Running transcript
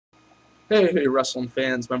Hey, wrestling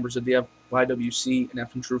fans, members of the YWC and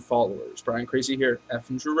F and True followers. Brian Crazy here, F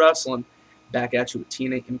and True Wrestling, back at you with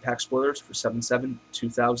TNA Impact spoilers for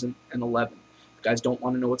 7/7/2011. If you guys don't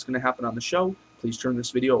want to know what's going to happen on the show, please turn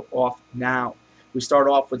this video off now. We start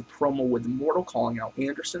off with a promo with Immortal calling out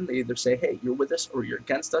Anderson. They either say, hey, you're with us or you're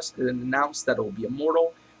against us, and then announce that it will be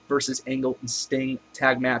Immortal versus Angle and Sting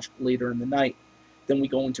tag match later in the night. Then we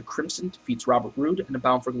go into Crimson defeats Robert Roode in a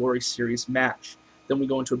Bound for Glory series match. Then we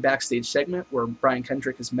go into a backstage segment where Brian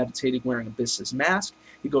Kendrick is meditating wearing Abyss's mask.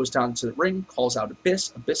 He goes down to the ring, calls out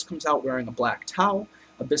Abyss. Abyss comes out wearing a black towel.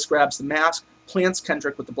 Abyss grabs the mask, plants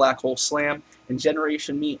Kendrick with the black hole slam, and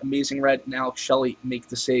Generation Me, Amazing Red, and Alex Shelley make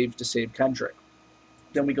the save to save Kendrick.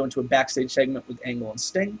 Then we go into a backstage segment with Angle and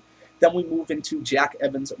Sting. Then we move into Jack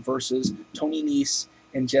Evans versus Tony Nese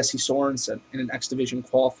and Jesse Sorensen in an X Division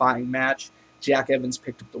qualifying match. Jack Evans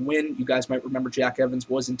picked up the win. You guys might remember Jack Evans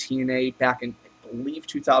was in TNA back in, I believe,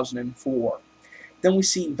 2004. Then we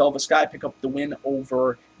see Velvet Sky pick up the win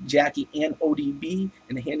over Jackie and ODB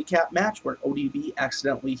in a handicap match where ODB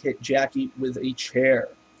accidentally hit Jackie with a chair.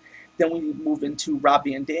 Then we move into Rob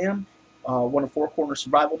Van Dam, won a four-corner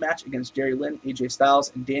survival match against Jerry Lynn, AJ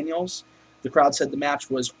Styles, and Daniels. The crowd said the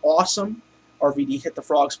match was awesome. RVD hit the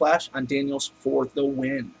frog splash on Daniels for the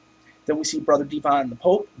win. Then we see Brother Devon and the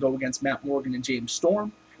Pope go against Matt Morgan and James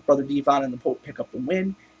Storm. Brother Devon and the Pope pick up the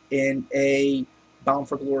win in a Bound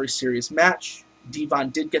for Glory series match. Devon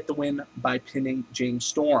did get the win by pinning James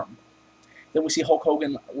Storm. Then we see Hulk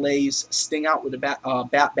Hogan lays Sting out with a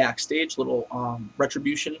bat backstage, little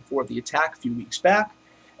retribution for the attack a few weeks back.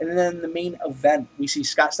 And then in the main event, we see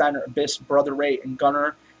Scott Steiner, Abyss, Brother Ray, and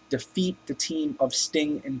Gunner defeat the team of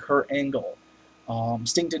Sting and Kurt Angle.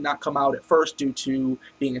 Sting did not come out at first due to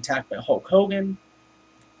being attacked by Hulk Hogan.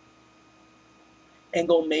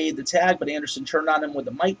 Angle made the tag, but Anderson turned on him with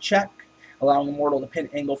a mic check, allowing Immortal to pin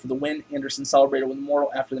Angle for the win. Anderson celebrated with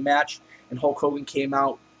Immortal after the match, and Hulk Hogan came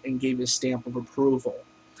out and gave his stamp of approval.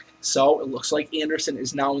 So it looks like Anderson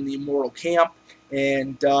is now in the Immortal camp,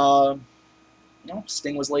 and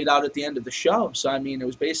Sting was laid out at the end of the show. So, I mean, it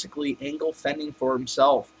was basically Angle fending for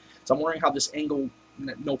himself. So I'm wondering how this Angle,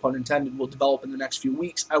 no pun intended, will develop in the next few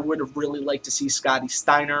weeks. I would have really liked to see Scotty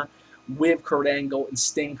Steiner with Kurt Angle and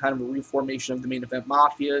Sting, kind of a reformation of the Main Event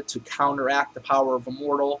Mafia to counteract the power of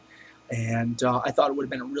Immortal. And I thought it would have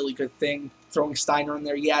been a really good thing. Throwing Steiner in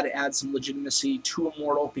there, yeah, to add some legitimacy to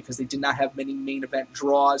Immortal because they did not have many main event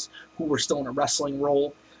draws who were still in a wrestling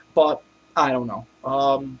role. But I don't know.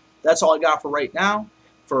 That's all I got for right now.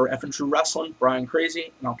 For F and True Wrestling, Brian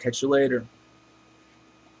Crazy, and I'll catch you later.